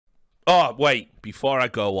Oh, wait, before I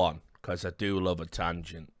go on, because I do love a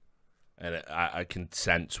tangent, and I can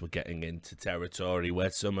sense we're getting into territory where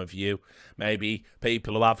some of you, maybe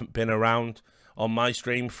people who haven't been around on my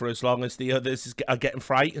stream for as long as the others, are getting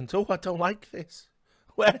frightened. Oh, I don't like this.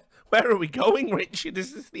 Where are we going, Richard?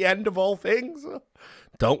 Is this the end of all things?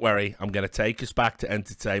 Don't worry, I'm going to take us back to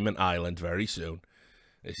Entertainment Island very soon.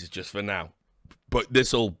 This is just for now. But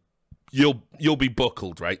you'll be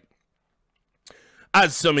buckled, right?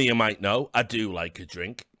 As some of you might know, I do like a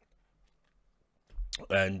drink.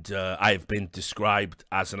 And I've been described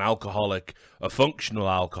as an alcoholic, a functional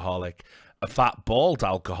alcoholic, a fat, bald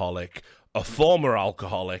alcoholic, a former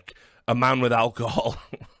alcoholic, a man with alcohol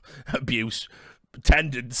abuse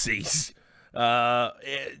tendencies.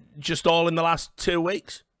 Just all in the last 2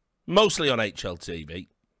 weeks. Mostly on HLTV.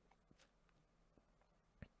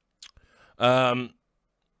 But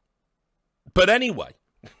anyway,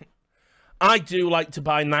 I do like to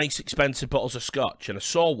buy nice, expensive bottles of scotch, and I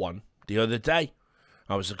saw one the other day.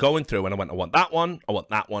 I was going through, and I went, I want that one, I want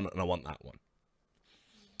that one, and I want that one.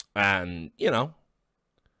 And, you know,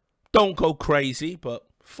 don't go crazy, but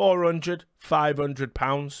 400, 500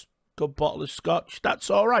 pounds, good bottle of scotch, that's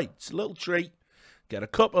all right. It's a little treat. Get a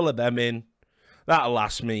couple of them in. That'll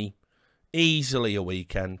last me easily a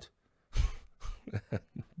weekend.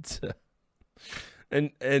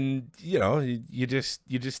 And you know, you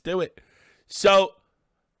just do it. So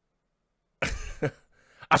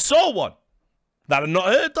I saw one that I'd not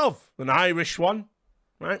heard of, an Irish one,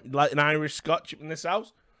 right? Like an Irish scotch in this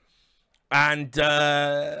house. And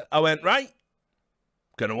I went, right,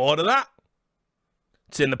 gonna order that.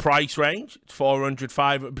 It's in the price range. It's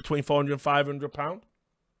between 400 and 500 pounds.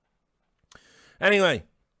 Anyway,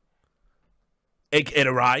 it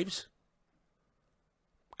arrives.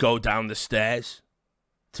 Go down the stairs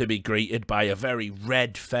to be greeted by a very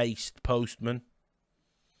red-faced postman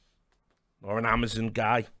or an Amazon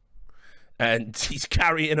guy. And he's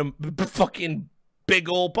carrying a fucking big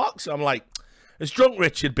old box. I'm like, has Drunk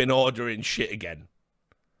Richard been ordering shit again?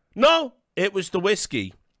 No, it was the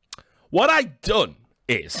whiskey. What I'd done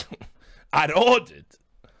is I'd ordered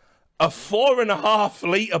a 4.5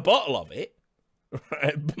 litre bottle of it.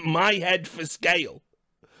 My head for scale.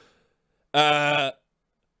 And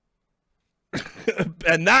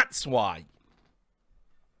that's why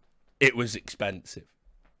it was expensive.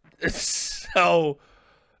 So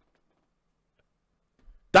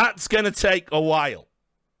that's going to take a while.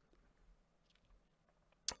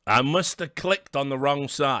 I must have clicked on the wrong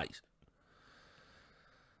side.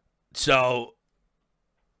 So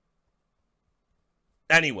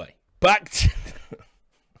anyway, back to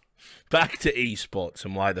esports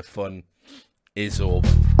and why the fun is over.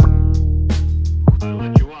 I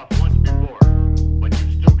let you off once before, but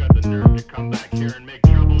you still got the nerve to come back here and make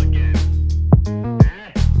trouble again.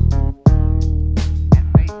 Eh?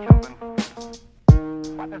 Say, children,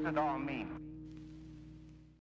 what does it all mean?